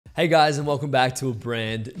Hey guys, and welcome back to a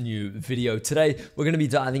brand new video. Today, we're gonna be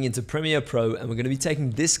diving into Premiere Pro and we're gonna be taking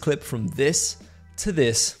this clip from this to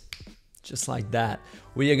this, just like that.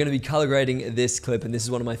 We are gonna be color grading this clip, and this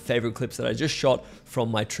is one of my favorite clips that I just shot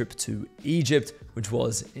from my trip to Egypt, which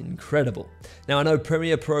was incredible. Now, I know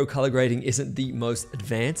Premiere Pro color grading isn't the most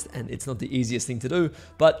advanced and it's not the easiest thing to do,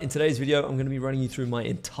 but in today's video, I'm gonna be running you through my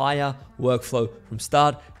entire workflow from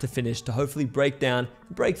start to finish to hopefully break down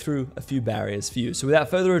and break through a few barriers for you. So without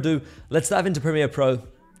further ado, let's dive into Premiere Pro.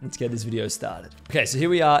 Let's get this video started. Okay, so here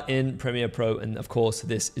we are in Premiere Pro, and of course,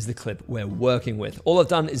 this is the clip we're working with. All I've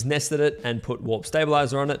done is nested it and put warp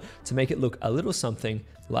stabilizer on it to make it look a little something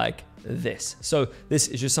like this. So this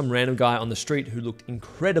is just some random guy on the street who looked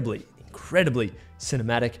incredibly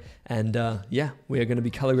cinematic, and yeah, we are going to be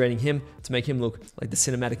color grading him to make him look like the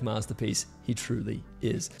cinematic masterpiece he truly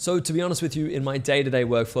is. So to be honest with you, in my day-to-day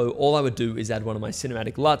workflow, all I would do is add one of my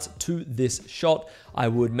cinematic LUTs to this shot. I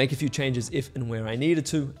would make a few changes if and where I needed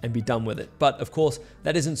to and be done with it. But of course,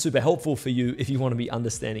 that isn't super helpful for you if you want to be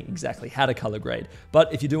understanding exactly how to color grade.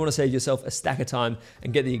 But if you do want to save yourself a stack of time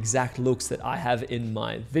and get the exact looks that I have in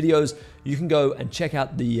my videos, you can go and check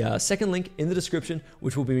out the second link in the description,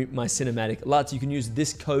 which will be my cinematic LUTs. You can use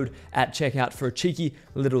this code at checkout for a cheeky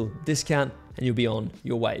little discount and you'll be on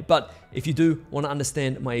your way. But if you do want to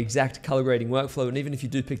understand my exact color grading workflow, and even if you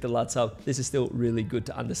do pick the LUTs up, this is still really good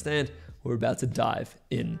to understand. We're about to dive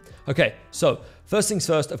in. Okay, so first things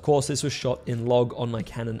first, of course, this was shot in log on my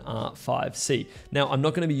Canon R5C. Now, I'm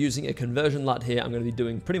not going to be using a conversion LUT here. I'm going to be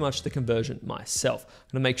doing pretty much the conversion myself.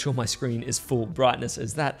 I'm going to make sure my screen is full brightness,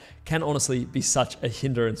 as that can honestly be such a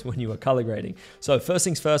hindrance when you are color grading. So first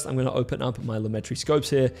things first, I'm going to open up my Lumetri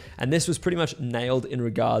scopes here, and this was pretty much nailed in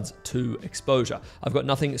regards to exposure. I've got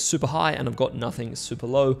nothing super high and I've got nothing super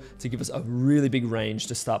low to give us a really big range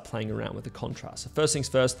to start playing around with the contrast. So first things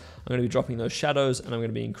first, I'm going to be dropping those shadows and I'm going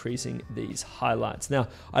to be increasing these highlights. Now,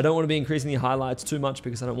 I don't want to be increasing the highlights too much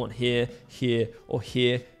because I don't want here, here, or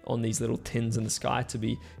here on these little tins in the sky to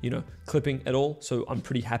be, clipping at all. So I'm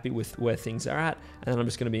pretty happy with where things are at. And then I'm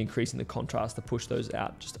just going to be increasing the contrast to push those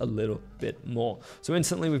out just a little bit more. So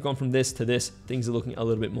instantly we've gone from this to this. Things are looking a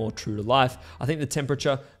little bit more true to life. I think the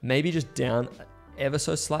temperature maybe just down ever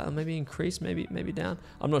so slightly, maybe increase, maybe down.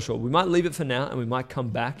 I'm not sure. We might leave it for now and we might come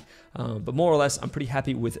back. But more or less, I'm pretty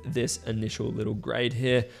happy with this initial little grade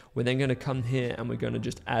here. We're then going to come here and we're going to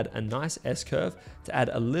just add a nice S-curve to add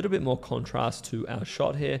a little bit more contrast to our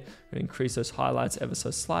shot here. We're going to increase those highlights ever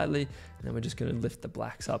so slightly. And then we're just going to lift the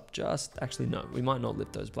blacks up actually, no, we might not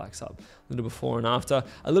lift those blacks up. A little before and after.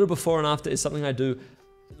 A little before and after is something I do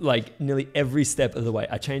like nearly every step of the way.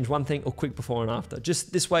 I change one thing or quick before and after.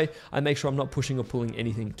 Just this way, I make sure I'm not pushing or pulling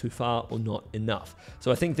anything too far or not enough.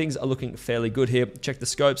 So I think things are looking fairly good here. Check the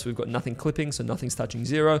scopes. We've got nothing clipping, so nothing's touching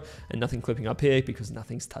 0, and nothing clipping up here because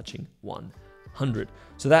nothing's touching 100.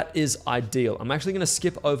 So that is ideal. I'm actually going to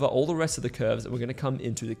skip over all the rest of the curves and we're going to come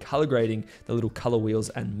into the color grading, the little color wheels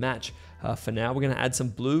and match. For now, we're going to add some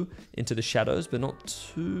blue into the shadows, but not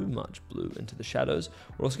too much blue into the shadows.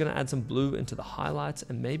 We're also going to add some blue into the highlights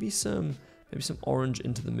and maybe some orange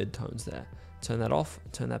into the midtones there. Turn that off,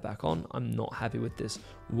 turn that back on. I'm not happy with this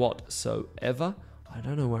whatsoever. I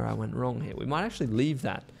don't know where I went wrong here. We might actually leave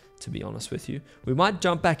that, to be honest with you. We might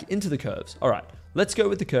jump back into the curves. All right. Let's go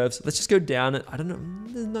with the curves. Let's just go down it. I don't know.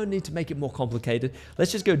 There's no need to make it more complicated.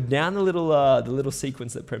 Let's just go down the little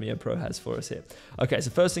sequence that Premiere Pro has for us here. Okay, so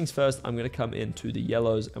first things first, I'm going to come into the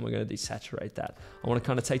yellows and we're going to desaturate that. I want to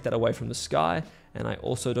kind of take that away from the sky, and I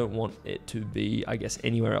also don't want it to be, I guess,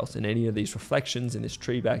 anywhere else in any of these reflections in this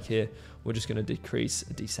tree back here. We're just going to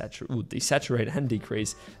desaturate and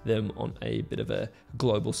decrease them on a bit of a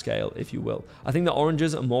global scale, if you will. I think the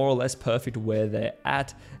oranges are more or less perfect where they're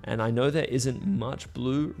at, and I know there isn't much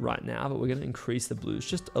blue right now, but we're going to increase the blues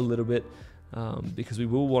just a little bit because we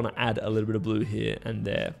will want to add a little bit of blue here and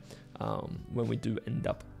there when we do end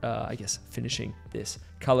up, I guess, finishing this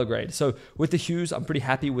color grade. So with the hues, I'm pretty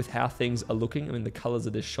happy with how things are looking. I mean, the colors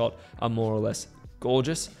of this shot are more or less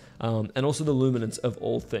gorgeous. And also the luminance of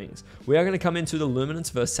all things. We are going to come into the luminance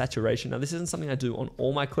versus saturation. Now, this isn't something I do on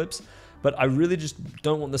all my clips, but I really just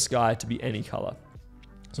don't want the sky to be any color.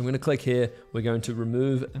 So I'm going to click here. We're going to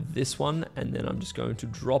remove this one, and then I'm just going to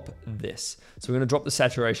drop this. So we're going to drop the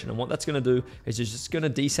saturation. And what that's going to do is it's just going to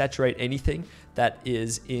desaturate anything that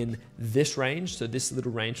is in this range. So this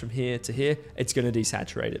little range from here to here, it's going to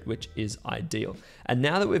desaturate it, which is ideal. And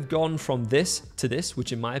now that we've gone from this to this,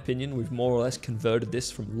 which in my opinion, we've more or less converted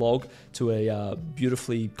this from log to a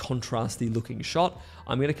beautifully contrasty looking shot,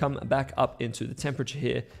 I'm going to come back up into the temperature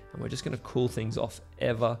here, and we're just going to cool things off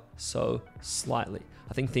ever so slightly.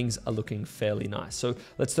 I think things are looking fairly nice. So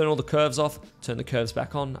let's turn all the curves off, turn the curves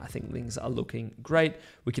back on. I think things are looking great.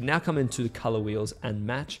 We can now come into the color wheels and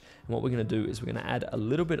match. And what we're gonna do is we're gonna add a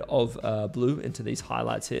little bit of blue into these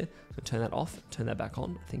highlights here. So turn that off, turn that back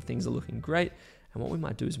on. I think things are looking great. And what we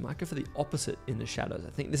might do is we might go for the opposite in the shadows. I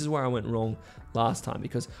think this is where I went wrong last time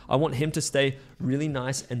because I want him to stay really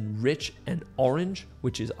nice and rich and orange,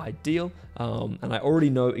 which is ideal. And I already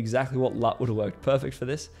know exactly what LUT would have worked perfect for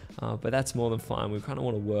this, but that's more than fine. We kind of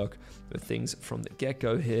want to work with things from the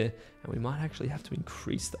get-go here, and we might actually have to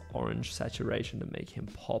increase the orange saturation to make him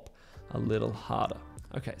pop a little harder.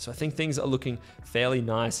 Okay, so I think things are looking fairly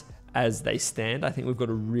nice as they stand. I think we've got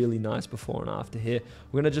a really nice before and after here.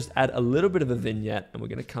 We're gonna just add a little bit of a vignette, and we're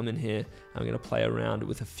gonna come in here and we're gonna play around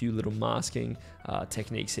with a few little masking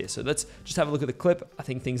techniques here. So let's just have a look at the clip. I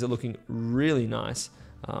think things are looking really nice.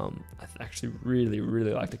 I actually really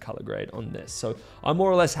like the color grade on this. So I'm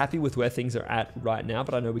more or less happy with where things are at right now,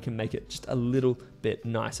 but I know we can make it just a little bit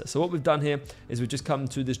nicer. So what we've done here is we've just come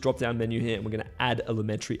to this drop down menu here, and we're gonna add a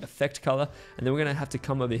Lumetri effect color, and then we're gonna have to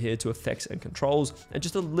come over here to effects and controls, and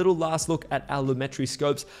just a little last look at our Lumetri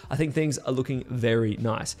scopes. I think things are looking very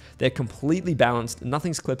nice. They're completely balanced,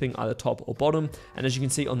 nothing's clipping either top or bottom, and as you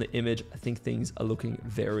can see on the image, I think things are looking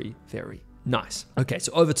very nice. Okay,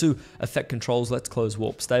 so over to effect controls, let's close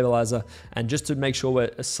warp stabilizer. And just to make sure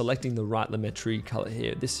we're selecting the right Lumetri color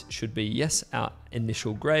here, this should be, yes, our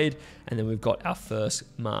initial grade. And then we've got our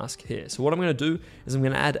first mask here. So what I'm gonna do is I'm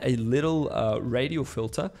gonna add a little radial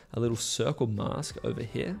filter, a little circle mask over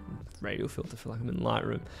here. Radial filter, I feel like I'm in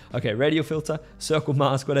Lightroom. Okay, radial filter, circle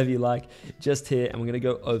mask, whatever you like, just here. And we're gonna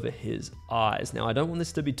go over his eyes. Now I don't want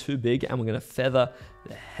this to be too big, and we're gonna feather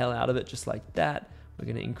the hell out of it just like that. We're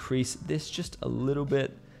going to increase this just a little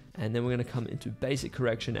bit, and then we're going to come into basic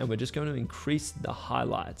correction, and we're just going to increase the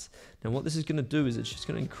highlights. Now what this is going to do is it's just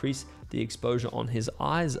going to increase the exposure on his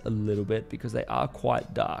eyes a little bit because they are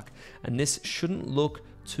quite dark, and this shouldn't look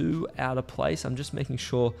too out of place. I'm just making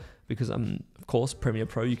sure, because of course Premiere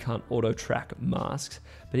Pro, you can't auto track masks,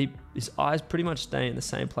 but his eyes pretty much stay in the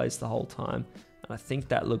same place the whole time. I think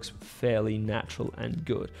that looks fairly natural and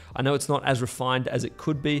good. I know it's not as refined as it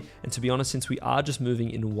could be, and to be honest, since we are just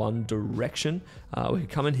moving in one direction, we could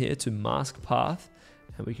come in here to mask path,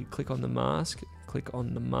 and we could click on the mask,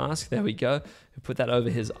 there we go. We put that over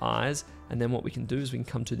his eyes, and then what we can do is we can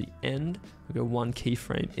come to the end, we go one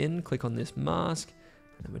keyframe in, click on this mask,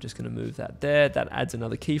 and then we're just gonna move that there. That adds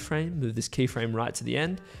another keyframe, move this keyframe right to the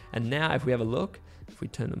end, and now if we have a look, if we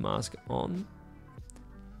turn the mask on,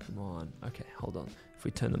 come on, okay, hold on. If we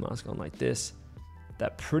turn the mask on like this,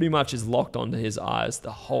 that pretty much is locked onto his eyes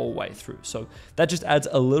the whole way through. So that just adds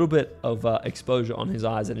a little bit of exposure on his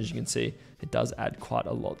eyes, and as you can see, it does add quite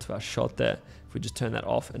a lot to our shot there. If we just turn that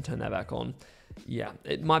off and turn that back on, yeah,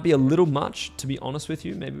 it might be a little much, to be honest with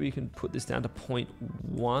you. Maybe we can put this down to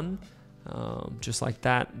 0.1, just like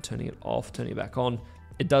that, and turning it off, turning it back on.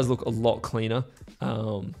 It does look a lot cleaner.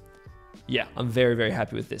 Yeah, I'm very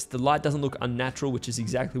happy with this. The light doesn't look unnatural, which is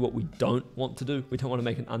exactly what we don't want to do. We don't want to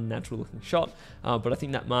make an unnatural looking shot, but I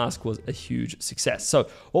think that mask was a huge success. So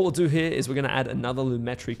what we'll do here is we're going to add another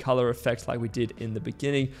Lumetri color effect like we did in the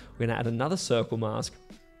beginning. We're going to add another circle mask,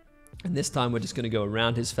 and this time we're just going to go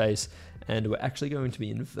around his face, and we're actually going to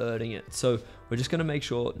be inverting it. So we're just going to make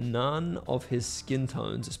sure none of his skin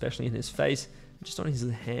tones, especially in his face, just on his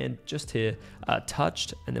hand, just here,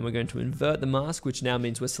 touched, and then we're going to invert the mask, which now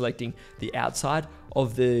means we're selecting the outside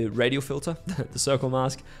of the radial filter, the circle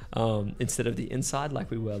mask, instead of the inside like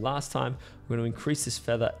we were last time. We're going to increase this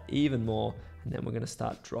feather even more, and then we're going to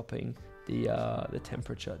start dropping the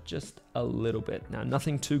temperature just a little bit. Now,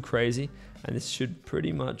 nothing too crazy, and this should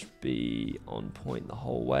pretty much be on point the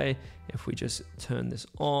whole way. If we just turn this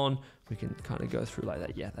on, we can kind of go through like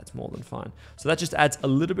that. Yeah, that's more than fine. So that just adds a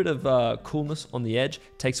little bit of coolness on the edge,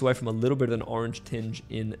 takes away from a little bit of an orange tinge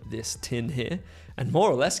in this tin here. And more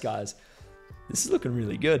or less, guys, this is looking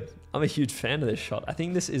really good. I'm a huge fan of this shot. I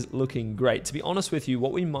think this is looking great. To be honest with you,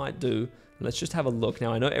 what we might do, let's just have a look.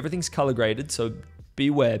 Now, I know everything's color graded, so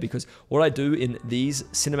beware, because what I do in these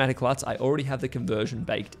cinematic LUTs, I already have the conversion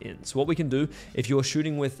baked in. So what we can do, if you're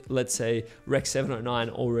shooting with, let's say, Rec 709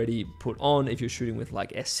 already put on, if you're shooting with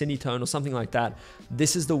like S-Cinetone or something like that,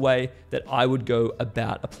 this is the way that I would go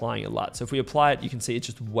about applying a LUT. So if we apply it, you can see it's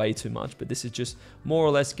just way too much, but this is just more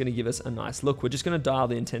or less gonna give us a nice look. We're just gonna dial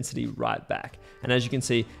the intensity right back. And as you can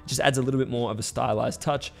see, it just adds a little bit more of a stylized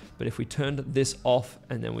touch. But if we turned this off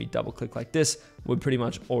and then we double click like this, we're pretty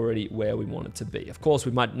much already where we want it to be. Of course,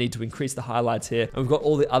 we might need to increase the highlights here, and we've got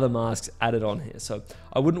all the other masks added on here. So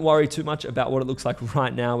I wouldn't worry too much about what it looks like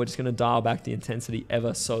right now. We're just gonna dial back the intensity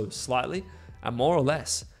ever so slightly. And more or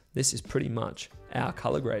less, this is pretty much our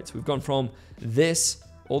color grades. We've gone from this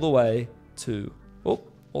all the way to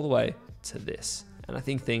this. And I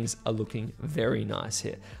think things are looking very nice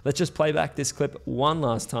here. Let's just play back this clip one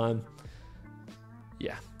last time.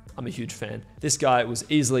 Yeah, I'm a huge fan. This guy was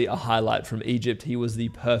easily a highlight from Egypt. He was the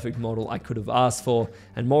perfect model I could have asked for.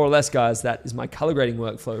 And more or less, guys, that is my color grading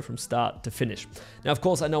workflow from start to finish. Now, of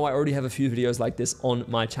course, I know I already have a few videos like this on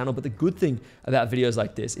my channel, but the good thing about videos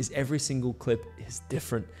like this is every single clip is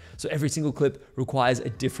different. So every single clip requires a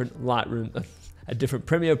different Lightroom, a different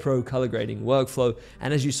Premiere Pro color grading workflow.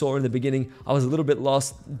 And as you saw in the beginning, I was a little bit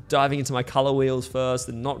lost diving into my color wheels first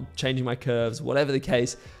and not changing my curves, whatever the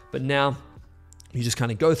case. But now you just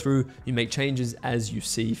kind of go through, you make changes as you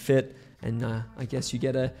see fit, and I guess you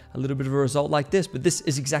get a little bit of a result like this. But this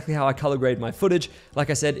is exactly how I color grade my footage.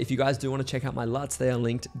 Like I said, if you guys do want to check out my LUTs, they are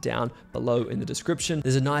linked down below in the description.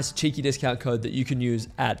 There's a nice cheeky discount code that you can use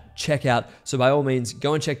at checkout. So by all means,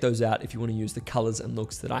 go and check those out if you want to use the colors and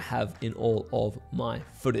looks that I have in all of my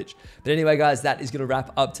footage. But anyway, guys, that is going to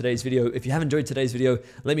wrap up today's video. If you have enjoyed today's video,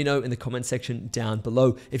 let me know in the comment section down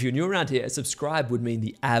below. If you're new around here, a subscribe would mean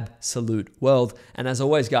the absolute world. And as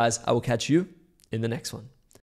always, guys, I will catch you in the next one.